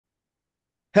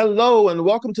Hello and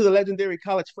welcome to the legendary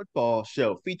college football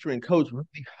show featuring Coach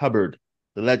Hubbard,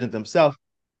 the legend himself.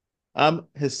 I'm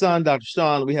his son, Dr.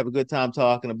 Sean. We have a good time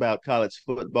talking about college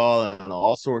football and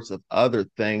all sorts of other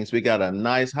things. We got a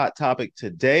nice hot topic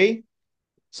today.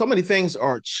 So many things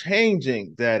are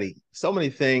changing, Daddy. So many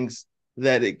things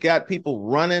that it got people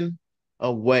running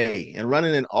away and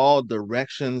running in all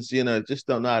directions, just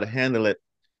don't know how to handle it.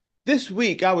 This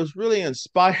week, I was really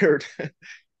inspired.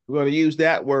 We're going to use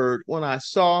that word when I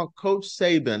saw Coach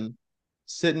Saban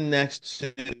sitting next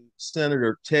to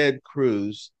Senator Ted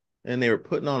Cruz, and they were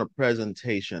putting on a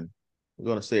presentation. We're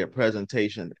going to say a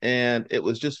presentation, and it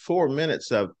was just 4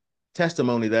 minutes of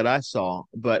testimony that I saw,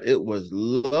 but it was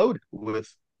loaded with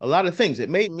a lot of things. It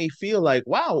made me feel like,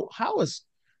 wow, how is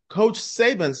Coach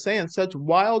Saban saying such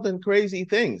wild and crazy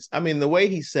things? I mean, the way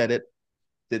he said it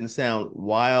didn't sound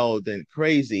wild and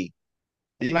crazy.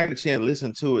 You might get a chance to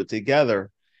listen to it together.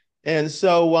 And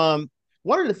so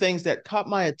one of the things that caught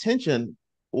my attention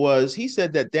was he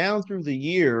said that down through the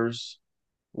years,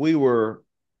 we were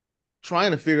trying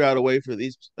to figure out a way for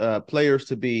these players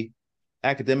to be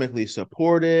academically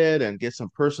supported and get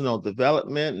some personal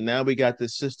development. And now we got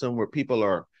this system where people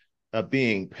are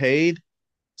being paid.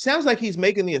 Sounds like he's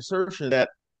making the assertion that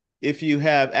if you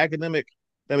have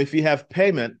if you have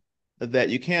payment, that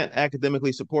you can't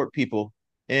academically support people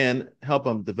and help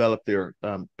them develop their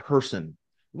person.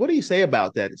 What do you say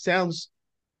about that? It sounds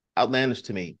outlandish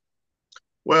to me.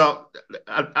 Well,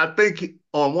 I think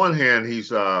on one hand he's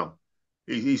got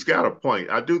a point.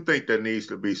 I do think there needs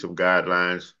to be some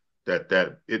guidelines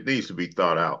that it needs to be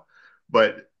thought out.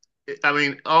 But I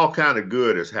mean, all kind of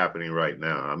good is happening right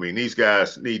now. I mean, these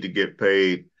guys need to get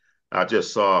paid. I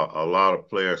just saw a lot of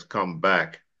players come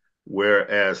back,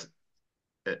 whereas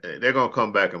they're going to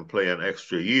come back and play an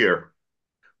extra year.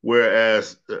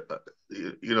 Whereas,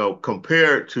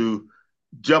 compared to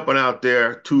jumping out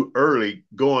there too early,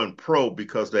 going pro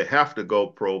because they have to go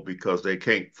pro because they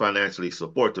can't financially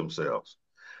support themselves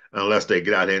unless they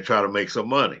get out there and try to make some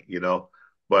money.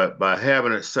 But by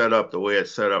having it set up the way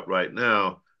it's set up right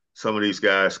now, some of these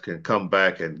guys can come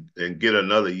back and get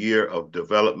another year of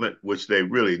development, which they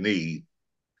really need,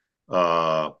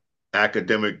 uh,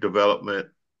 academic development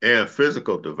and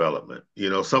physical development.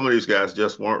 Some of these guys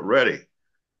just weren't ready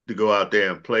to go out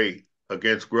there and play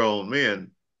against grown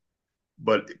men,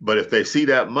 but if they see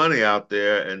that money out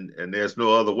there and there's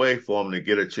no other way for them to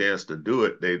get a chance to do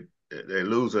it, they're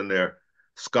losing their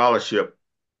scholarship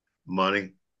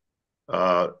money.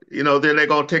 Then they're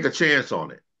gonna take a chance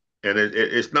on it, and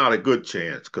it's not a good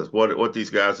chance because what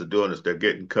these guys are doing is they're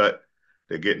getting cut,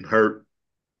 they're getting hurt,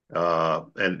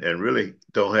 and really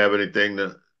don't have anything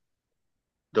to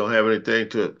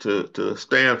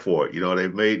stand for it.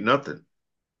 They've made nothing.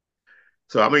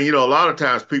 So I mean, a lot of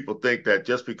times people think that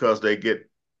just because they get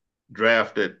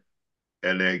drafted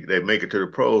and they make it to the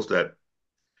pros that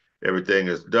everything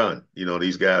is done.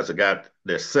 These guys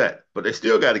they're set, but they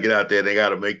still got to get out there. They got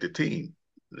to make the team.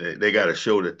 They got to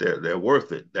show that they're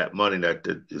worth it. That money that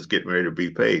is getting ready to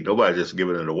be paid. Nobody's just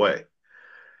giving it away.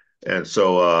 And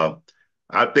so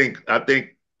I think the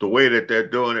way that they're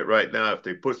doing it right now, if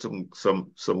they put some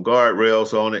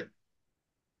guardrails on it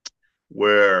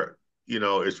where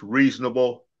it's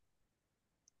reasonable,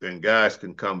 then guys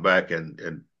can come back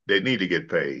and they need to get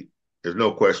paid. There's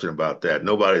no question about that.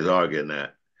 Nobody's arguing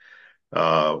that.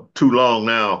 Too long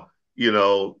now,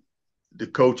 the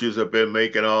coaches have been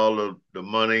making all of the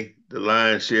money, the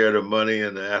lion's share of the money,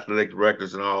 and the athletic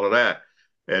directors and all of that.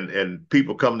 And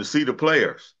people come to see the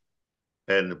players,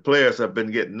 and the players have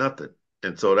been getting nothing.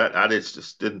 And so that I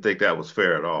just didn't think that was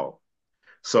fair at all.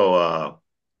 So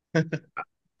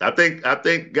I think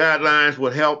guidelines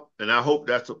would help, and I hope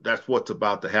that's what's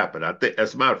about to happen. I think,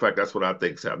 as a matter of fact, that's what I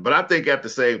think's happening. But I think at the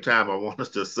same time, I want us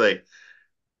to say,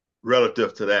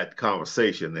 relative to that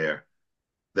conversation there,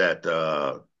 that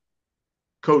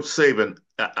Coach Saban,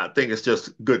 I think it's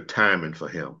just good timing for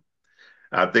him.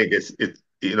 I think it's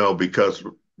because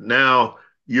now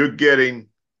you're getting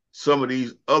some of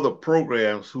these other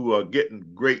programs who are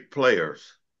getting great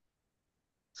players.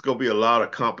 It's going to be a lot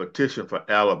of competition for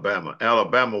Alabama.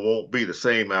 Alabama won't be the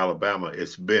same Alabama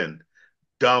it's been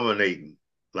dominating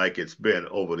like it's been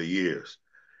over the years.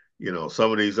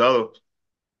 Some of these other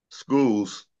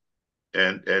schools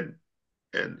and and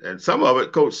and some of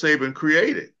it Coach Saban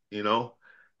created.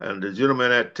 And the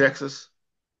gentleman at Texas,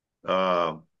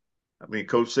 uh, I mean,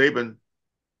 Coach Saban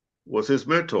was his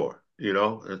mentor.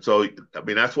 And so I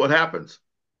mean that's what happens.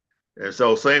 And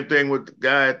so same thing with the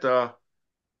guy at uh,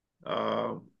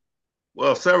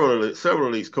 well, several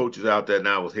of these coaches out there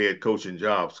now with head coaching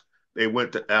jobs, they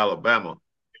went to Alabama.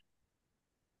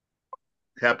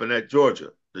 Happened at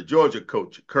Georgia. the Georgia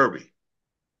coach Kirby.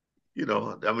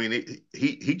 I mean,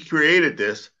 he created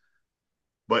this,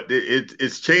 but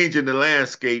it's changing the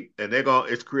landscape, and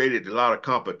it's created a lot of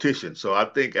competition. So I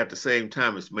think at the same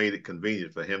time, it's made it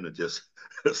convenient for him to just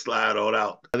slide on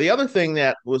out. The other thing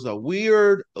that was a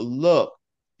weird look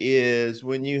is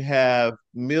when you have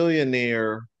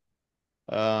millionaire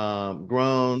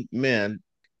grown men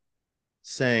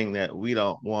saying that we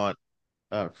don't want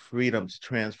freedom to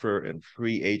transfer and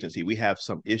free agency. We have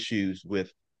some issues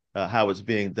with how it's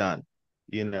being done.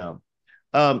 You know,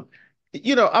 um,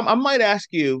 I might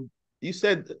ask you. You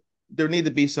said there need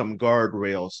to be some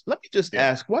guardrails. Let me just Yeah.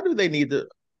 ask, why do they need to?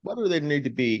 Why do they need to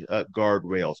be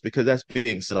guardrails? Because that's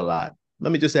being said a lot.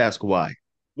 Let me just ask why.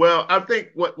 Well, I think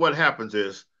what happens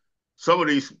is some of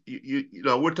these,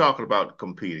 we're talking about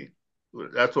competing.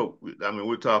 That's what I mean.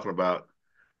 We're talking about,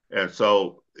 and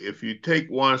so if you take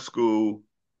one school,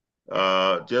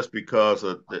 just because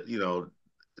of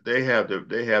they have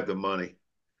the money,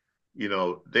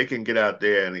 they can get out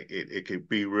there and it can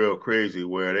be real crazy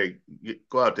where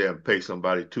go out there and pay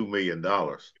somebody $2 million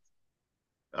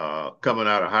coming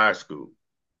out of high school,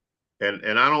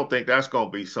 and I don't think that's going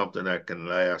to be something that can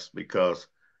last because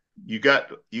you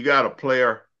got a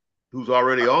player who's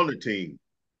already on the team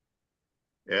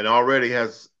and already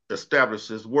has established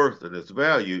his worth and his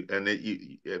value, and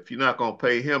if you're not going to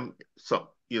pay him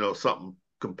something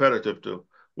competitive to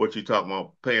what you're talking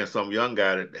about, paying some young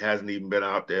guy that hasn't even been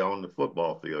out there on the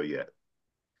football field yet.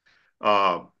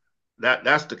 Um,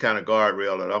 that's the kind of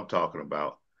guardrail that I'm talking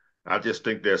about. I just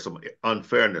think there's some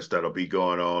unfairness that'll be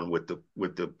going on with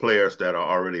the players that are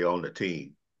already on the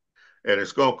team, and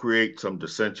it's going to create some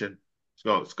dissension.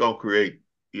 It's going to create,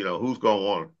 who's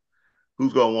going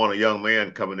to want a young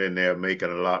man coming in there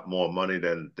making a lot more money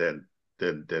than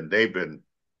they've been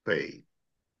paid,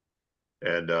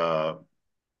 and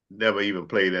never even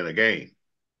played in a game.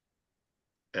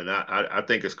 And I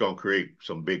think it's going to create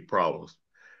some big problems.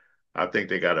 I think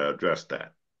they got to address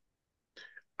that.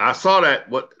 I saw that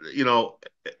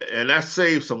and that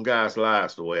saved some guys'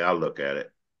 lives the way I look at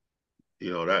it.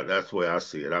 That's the way I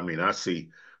see it. I mean, I see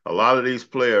a lot of these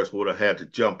players would have had to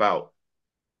jump out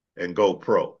and go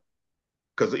pro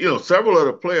because several of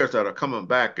the players that are coming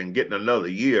back and getting another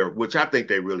year, which I think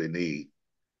they really need,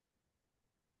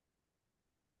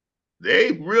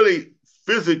 they really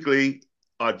physically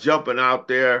are jumping out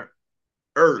there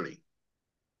early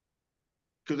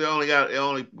because they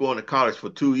only going to college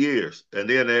for 2 years and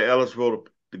then they're eligible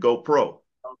to go pro.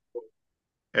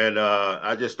 And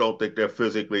I just don't think they're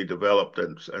physically developed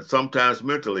and sometimes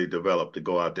mentally developed to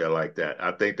go out there like that.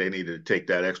 I think they needed to take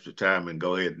that extra time and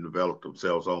go ahead and develop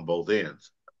themselves on both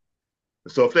ends.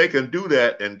 So if they can do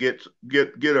that and get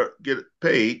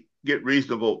paid, get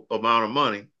reasonable amount of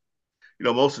money,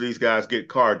 most of these guys get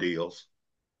car deals.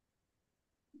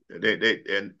 And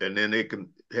then they can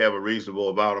have a reasonable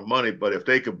amount of money. But if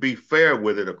they could be fair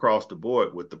with it across the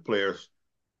board with the players,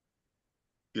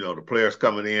 the players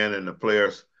coming in and the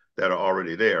players that are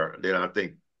already there, then I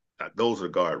think those are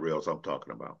the guardrails I'm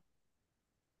talking about.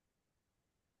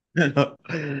 Now,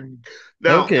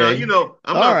 Okay. I'm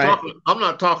All not right. talking. I'm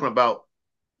not talking about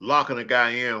locking a guy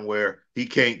in where he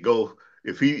can't go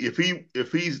if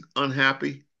he's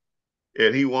unhappy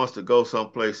and he wants to go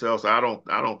someplace else. I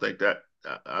don't think that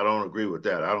I don't agree with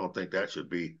that. I don't think that should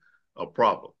be a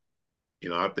problem.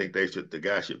 I think the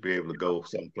guy should be able to go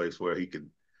someplace where he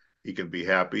can be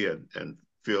happy and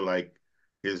feel like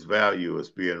his value is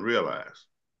being realized.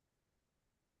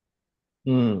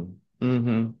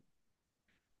 Mm-hmm.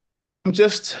 I'm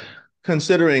just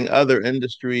considering other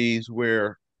industries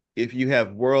where if you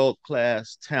have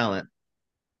world-class talent,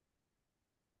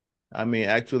 I mean,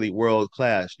 actually world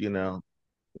class,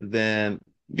 then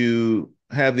you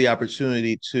have the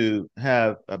opportunity to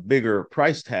have a bigger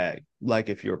price tag. Like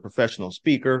if you're a professional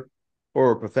speaker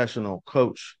or a professional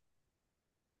coach,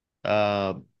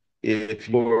 uh, if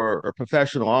you're a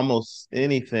professional, almost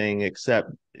anything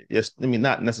except just, I mean,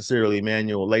 not necessarily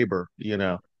manual labor,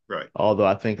 Right. although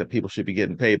I think that people should be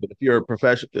getting paid. But if you're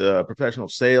a professional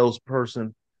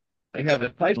salesperson, they have a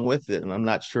price with it, and I'm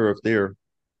not sure if they're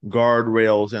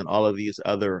guardrails in all of these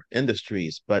other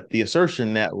industries. But the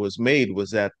assertion that was made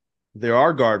was that there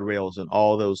are guardrails in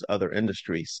all those other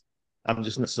industries. I'm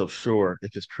just not so sure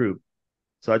if it's true.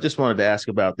 So I just wanted to ask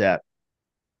about that.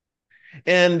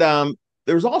 And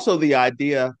there's also the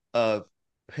idea of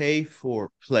pay for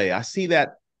play. I see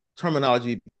that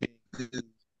terminology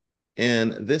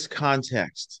in this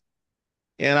context.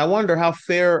 And I wonder how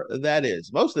fair that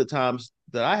is. Most of the times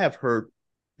that I have heard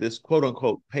this quote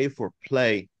unquote pay for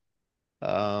play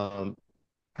um,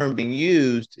 term being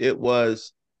used, it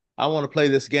was, I want to play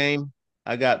this game.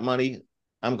 I got money.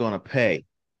 I'm going to pay.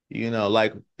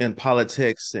 Like in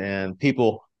politics and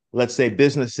people, let's say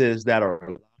businesses that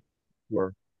are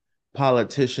for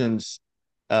politicians'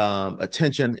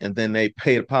 attention, and then they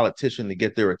pay a politician to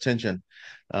get their attention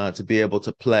to be able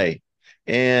to play.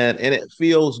 And it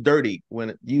feels dirty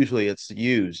when usually it's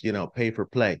used, pay for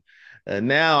play. And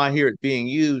now I hear it being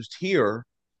used here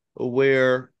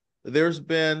where there's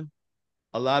been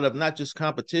a lot of not just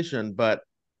competition, but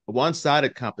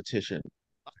one-sided competition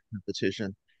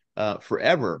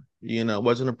forever.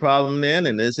 Wasn't a problem then,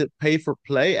 and is it pay for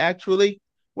play actually?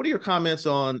 What are your comments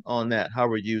on that? How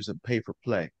we're using pay for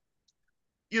play?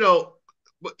 You know,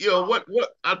 what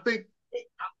I think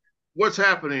what's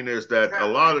happening is that a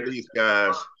lot of these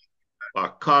guys are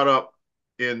caught up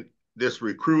in this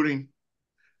recruiting.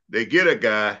 They get a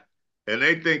guy and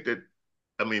they think that,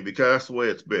 I mean, because that's the way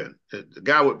it's been. The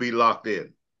guy would be locked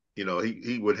in.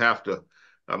 He would have to,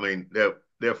 I mean,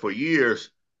 there for years,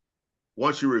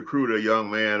 once you recruit a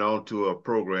young man onto a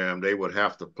program, they would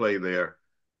have to play there.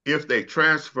 If they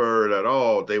transferred at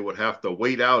all, they would have to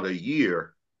wait out a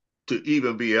year to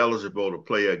even be eligible to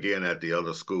play again at the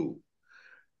other school.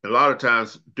 And a lot of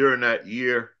times during that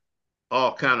year,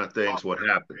 all kind of things would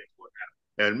happen.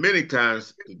 And many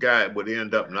times the guy would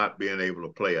end up not being able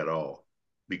to play at all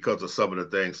because of some of the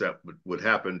things that would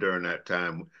happen during that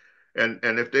time. And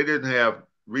if they didn't have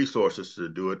resources to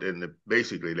do it, then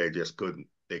basically they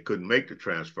couldn't make the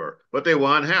transfer. But they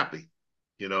were unhappy,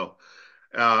 you know.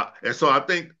 And so I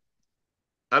think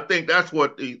that's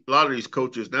what a lot of these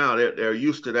coaches now they're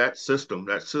used to that system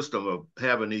of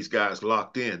having these guys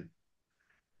locked in.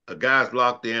 A guy's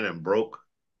locked in and broke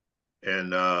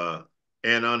and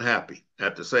unhappy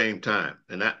at the same time,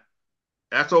 and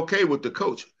that's okay with the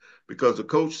coach because the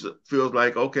coach feels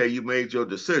like, okay, you made your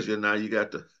decision, now you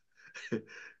got to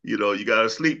you got to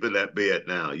sleep in that bed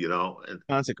now, and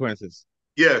Consequences.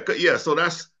 yeah. So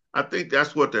I think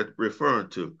that's what they're referring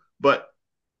to. But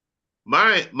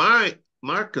my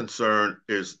concern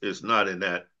is not in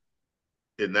that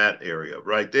area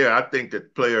right there. I think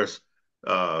that players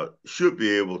should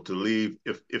be able to leave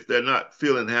if they're not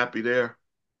feeling happy there,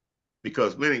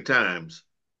 because many times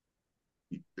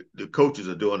the coaches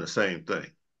are doing the same thing.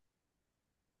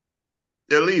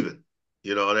 They're leaving.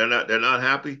 They're not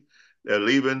happy. They're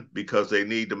leaving because they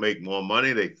need to make more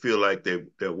money. They feel like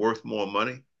they're worth more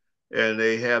money, and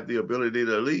they have the ability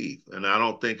to leave. And I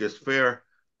don't think it's fair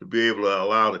to be able to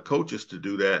allow the coaches to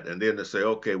do that, and then to say,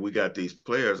 okay, we got these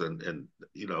players, and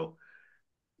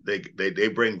they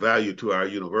bring value to our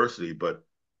university, but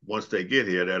once they get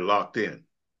here, they're locked in.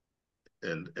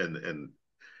 And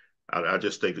I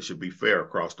just think it should be fair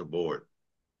across the board.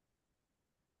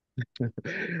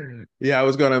 Yeah, I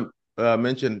was going to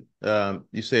mention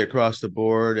you say across the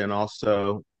board, and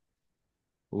also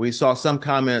we saw some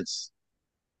comments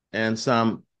and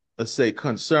some, let's say,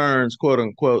 concerns, quote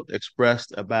unquote,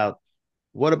 expressed about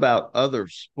what about other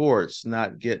sports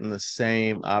not getting the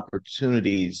same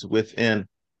opportunities within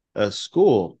a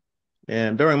school?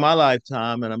 And during my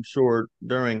lifetime, and I'm sure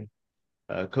during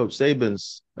Coach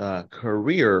Saban's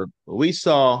career, we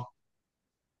saw,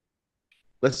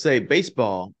 let's say,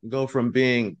 baseball go from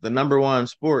being the number one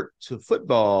sport to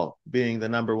football being the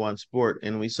number one sport.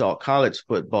 And we saw college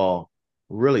football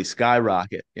really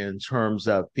skyrocket in terms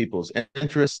of people's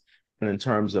interest and in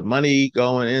terms of money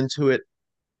going into it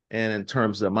and in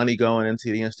terms of money going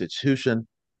into the institution.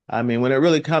 I mean, when it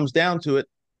really comes down to it,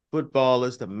 football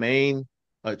is the main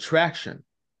attraction.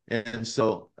 And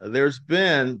so there's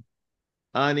been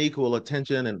unequal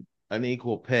attention and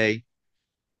unequal pay.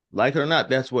 Like it or not,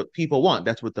 that's what people want.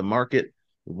 That's what the market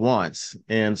wants.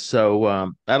 And so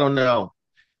I don't know.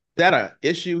 Is that a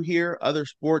issue here? Other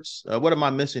sports? What am I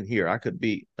missing here? I could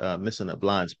be missing a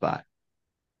blind spot.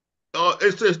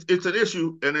 It's an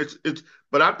issue, and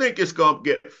but I think it's going to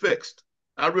get fixed.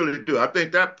 I really do. I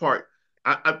think that part.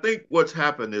 I think what's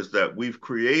happened is that we've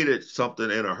created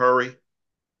something in a hurry,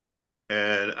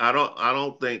 and I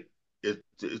don't think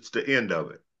it's the end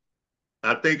of it.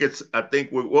 I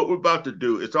think what we're about to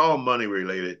do. It's all money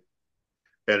related,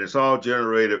 and it's all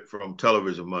generated from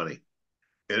television money.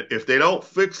 And if they don't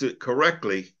fix it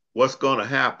correctly, what's going to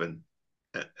happen?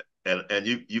 And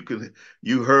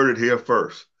you heard it here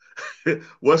first.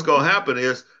 What's going to happen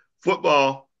is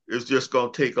football is just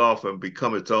going to take off and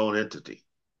become its own entity.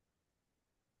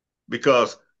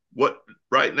 Because what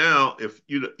right now, if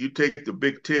you take the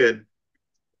Big Ten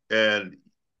and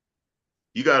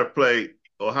you got to play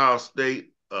Ohio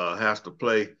State has to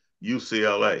play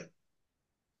UCLA.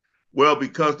 Well,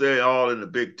 because they're all in the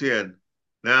Big Ten,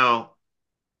 now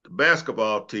the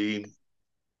basketball team,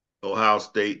 Ohio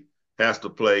State, has to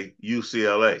play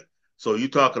UCLA. So you're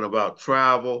talking about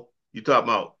travel, You talk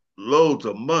about loads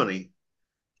of money.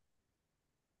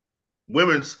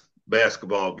 Women's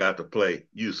basketball got to play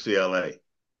UCLA,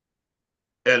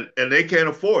 and they can't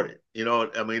afford it. You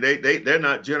know, I mean, they're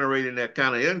not generating that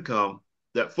kind of income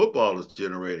that football is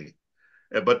generating,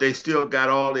 but they still got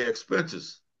all the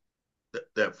expenses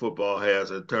that football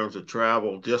has in terms of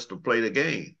travel just to play the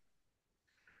game.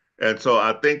 And so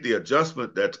I think the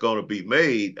adjustment that's going to be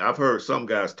made, I've heard some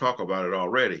guys talk about it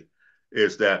already,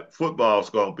 is that football is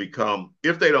going to become,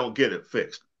 if they don't get it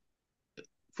fixed,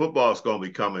 football is going to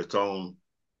become its own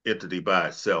entity by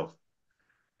itself.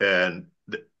 And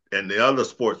and the other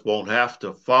sports won't have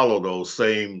to follow those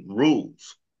same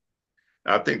rules.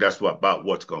 I think that's about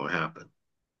what's going to happen.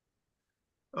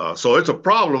 So it's a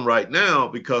problem right now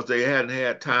because they hadn't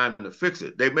had time to fix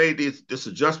it. They made this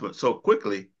adjustment so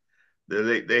quickly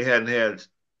that they hadn't had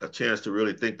a chance to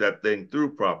really think that thing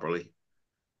through properly.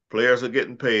 Players are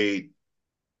getting paid.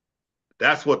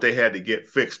 That's what they had to get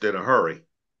fixed in a hurry.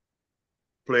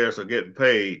 Players are getting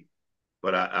paid.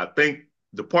 But I think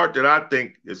the part that I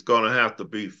think is going to have to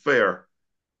be fair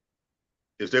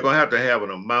is they're going to have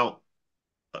an amount.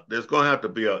 There's going to have to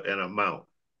be an amount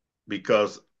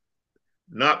because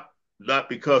not not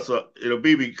because it'll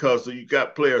be because you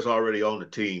got players already on the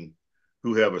team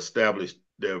who have established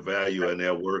their value and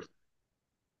their worth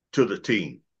to the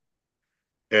team,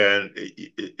 and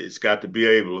it's got to be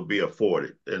able to be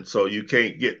afforded. And so you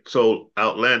can't get so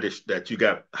outlandish that you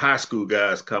got high school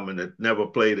guys coming that never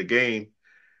played a game.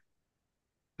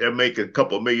 They're making a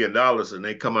couple $1 million and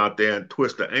they come out there and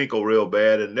twist the ankle real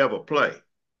bad and never play.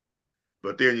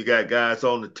 But then you got guys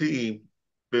on the team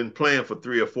been playing for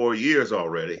 3 or 4 years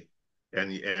already,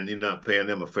 and you're not paying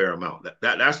them a fair amount.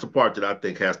 That's the part that I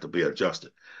think has to be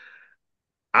adjusted.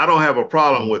 I don't have a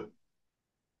problem with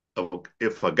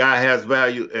if a guy has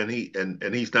value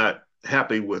and he's not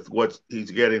happy with what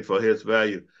he's getting for his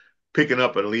value, picking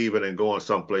up and leaving and going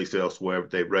someplace else where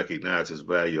they recognize his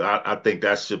value. I think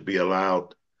that should be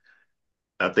allowed.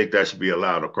 I think that should be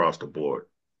allowed across the board.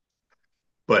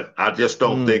 But I just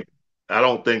don't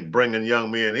Mm. think bringing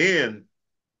young men in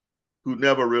who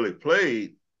never really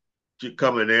played to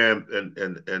come in there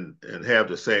and have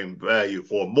the same value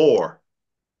or more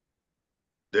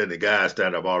than the guys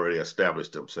that have already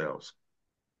established themselves.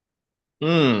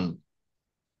 Mm.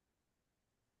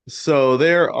 So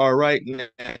there are right now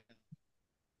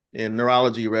in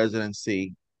neurology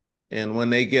residency, and when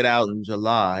they get out in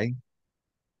July,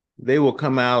 they will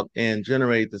come out and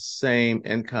generate the same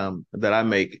income that I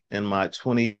make in my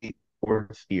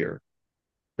 24th year.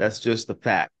 That's just the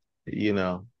fact, you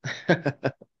know.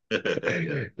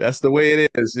 That's the way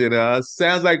it is, you know. It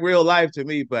sounds like real life to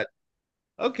me, but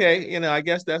okay, I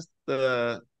guess that's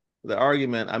the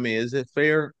argument. I mean, is it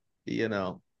fair? You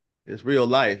know, it's real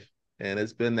life, and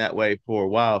it's been that way for a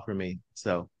while for me.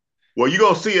 So, Well, you're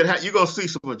gonna see it. You're gonna see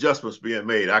some adjustments being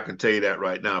made. I can tell you that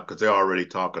right now because they're already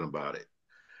talking about it.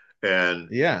 And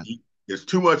yeah, there's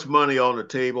too much money on the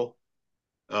table,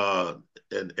 uh,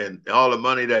 and all the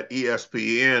money that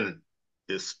ESPN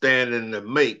is standing to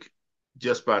make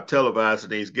just by televising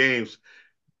these games,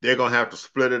 they're gonna have to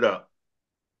split it up,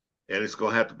 and it's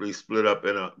gonna have to be split up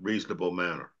in a reasonable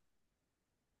manner.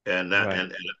 right. And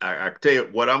I tell you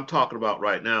what I'm talking about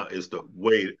right now is the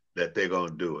way that they're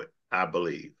gonna do it. I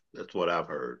believe that's what I've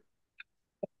heard.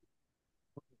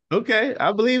 Okay,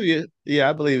 I believe you. Yeah,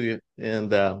 I believe you.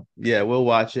 And yeah, we'll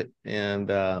watch it and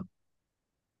enjoy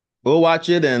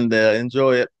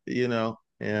it,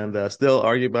 and still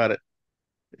argue about it.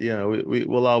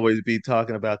 We'll always be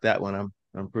talking about that one.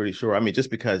 I'm pretty sure. I mean, just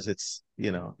because it's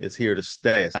here to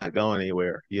stay. It's not going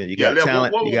anywhere. You Yeah, got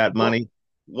talent, you got one, money.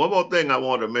 one more thing I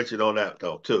wanted to mention on that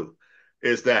though too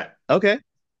is that Okay.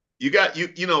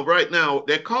 you know right now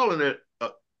they're calling it.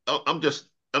 I'm just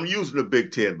I'm using the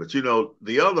Big Ten, but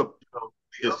the other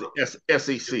is the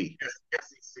SEC.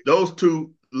 Those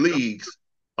two leagues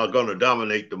are going to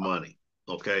dominate the money.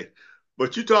 Okay,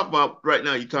 but you talk about right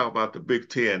now. You talk about the Big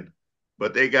Ten,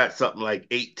 but they got something like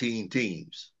 18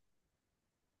 teams.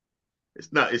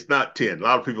 It's not 10. A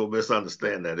lot of people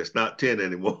misunderstand that. It's not 10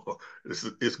 anymore.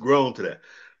 It's grown to that.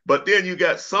 But then you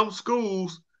got some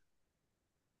schools,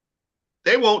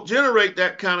 they won't generate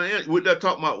that kind of we're not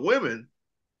talking about women,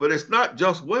 but it's not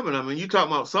just women. I mean, you talk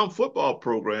about some football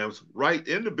programs right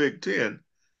in the Big Ten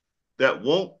that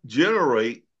won't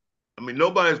generate. I mean,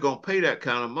 nobody's gonna pay that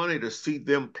kind of money to see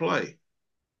them play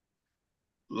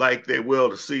like they will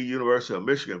to see University of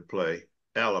Michigan play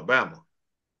Alabama.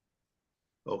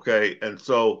 Okay. And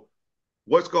so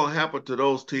what's going to happen to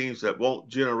those teams that won't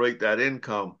generate that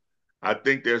income? I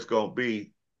think there's going to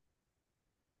be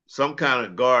some kind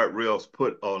of guardrails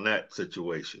put on that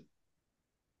situation.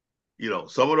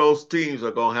 some of those teams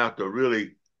are going to have to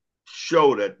really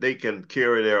show that they can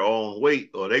carry their own weight,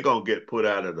 or they're going to get put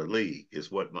out of the league.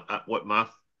 Is what my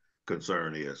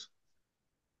concern is.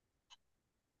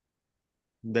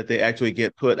 That they actually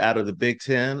get put out of the Big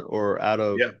Ten or out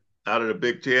of. Yeah, out of the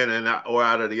Big Ten or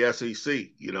out of the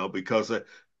SEC. Because to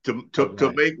Oh, to to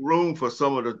right. make room for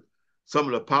some of the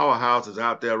powerhouses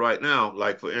out there right now,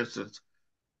 like for instance,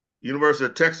 University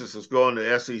of Texas is going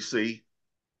to SEC.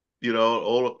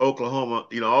 Oklahoma.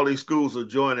 All these schools are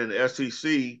joining the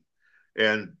SEC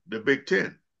and the Big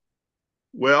Ten.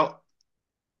 Well,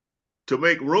 to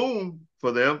make room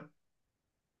for them,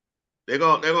 they're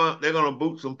gonna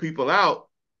boot some people out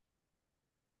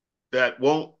that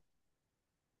won't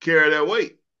carry their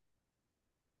weight.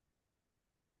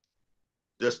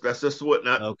 That's just what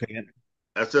not Okay.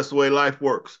 that's just the way life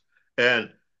works.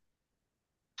 And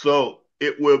so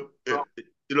it'll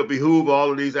behoove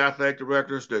all of these athletic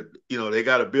directors that they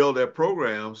got to build their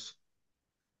programs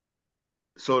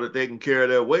so that they can carry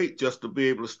their weight just to be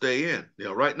able to stay in.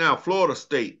 Right now, Florida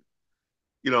State,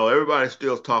 everybody's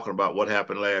still talking about what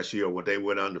happened last year when they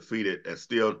went undefeated and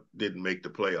still didn't make the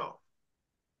playoff.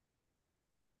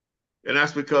 And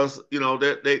that's because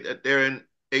they're in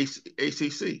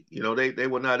ACC. They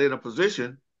were not in a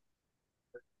position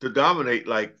to dominate.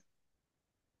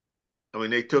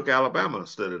 They took Alabama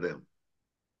instead of them,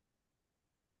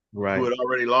 who Right. had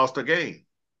already lost a game.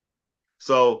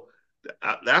 So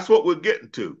that's what we're getting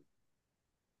to.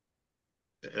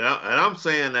 And I'm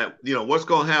saying that what's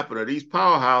going to happen are these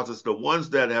powerhouses, the ones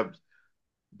that have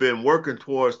been working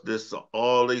towards this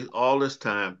all this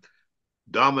time,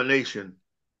 domination.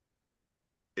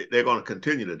 They're going to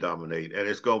continue to dominate, and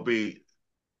it's going to be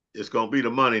the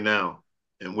money now,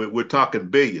 and we're talking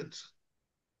billions.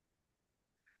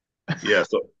 Yeah,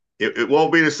 so it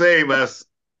won't be the same as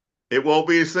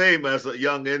a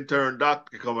young intern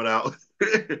doctor coming out.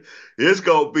 It's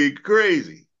going to be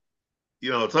crazy.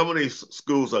 Some of these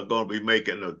schools are going to be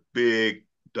making a big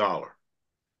dollar.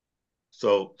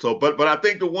 But I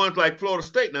think the ones like Florida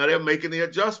State now, they're making the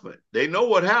adjustment. They know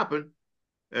what happened,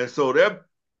 and so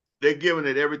they're giving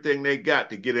it everything they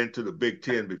got to get into the Big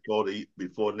Ten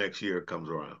before next year comes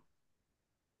around.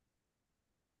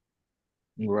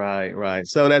 Right, right.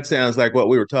 So that sounds like what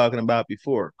we were talking about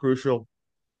before. Crucial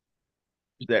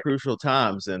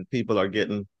times, and people are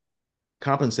getting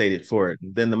compensated for it.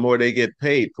 Then the more they get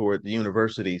paid for it, the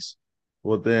universities,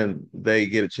 well, then they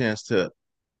get a chance to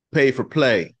pay for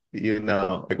play,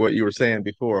 like what you were saying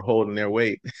before, holding their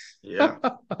weight. Yeah.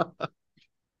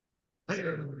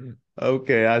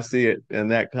 Okay, I see it in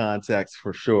that context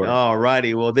for sure. All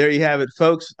righty. Well, there you have it,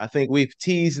 folks. I think we've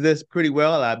teased this pretty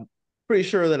well. I'm pretty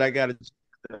sure that I got to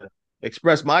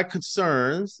express my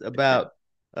concerns about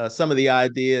some of the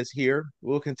ideas here.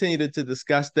 We'll continue to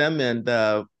discuss them, and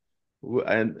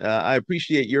I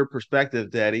appreciate your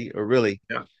perspective, Daddy, or really,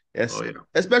 Yeah. Oh yeah.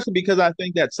 especially because I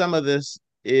think that some of this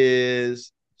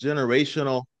is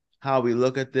generational, how we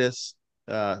look at this.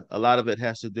 A lot of it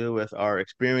has to do with our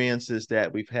experiences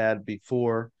that we've had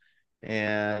before.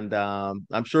 And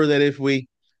I'm sure that if we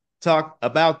talk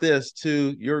about this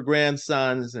to your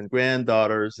grandsons and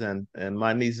granddaughters and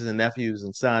my nieces and nephews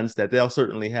and sons, that they'll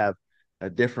certainly have a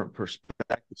different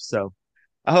perspective. So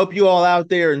I hope you all out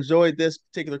there enjoyed this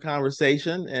particular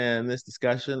conversation and this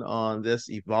discussion on this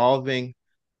evolving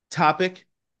topic.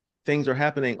 Things are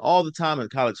happening all the time in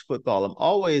college football. I'm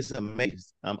always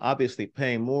amazed. I'm obviously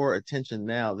paying more attention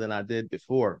now than I did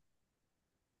before.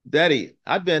 Daddy,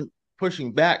 I've been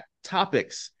pushing back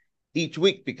topics each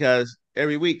week because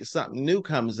every week something new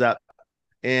comes up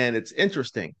and it's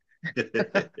interesting.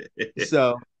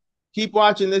 So keep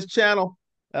watching this channel.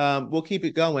 We'll keep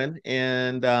it going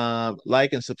and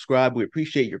like and subscribe. We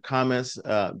appreciate your comments,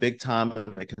 big time,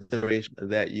 and the consideration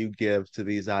that you give to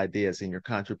these ideas and your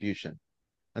contribution.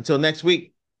 Until next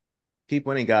week, keep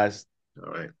winning, guys.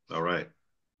 All right. All right.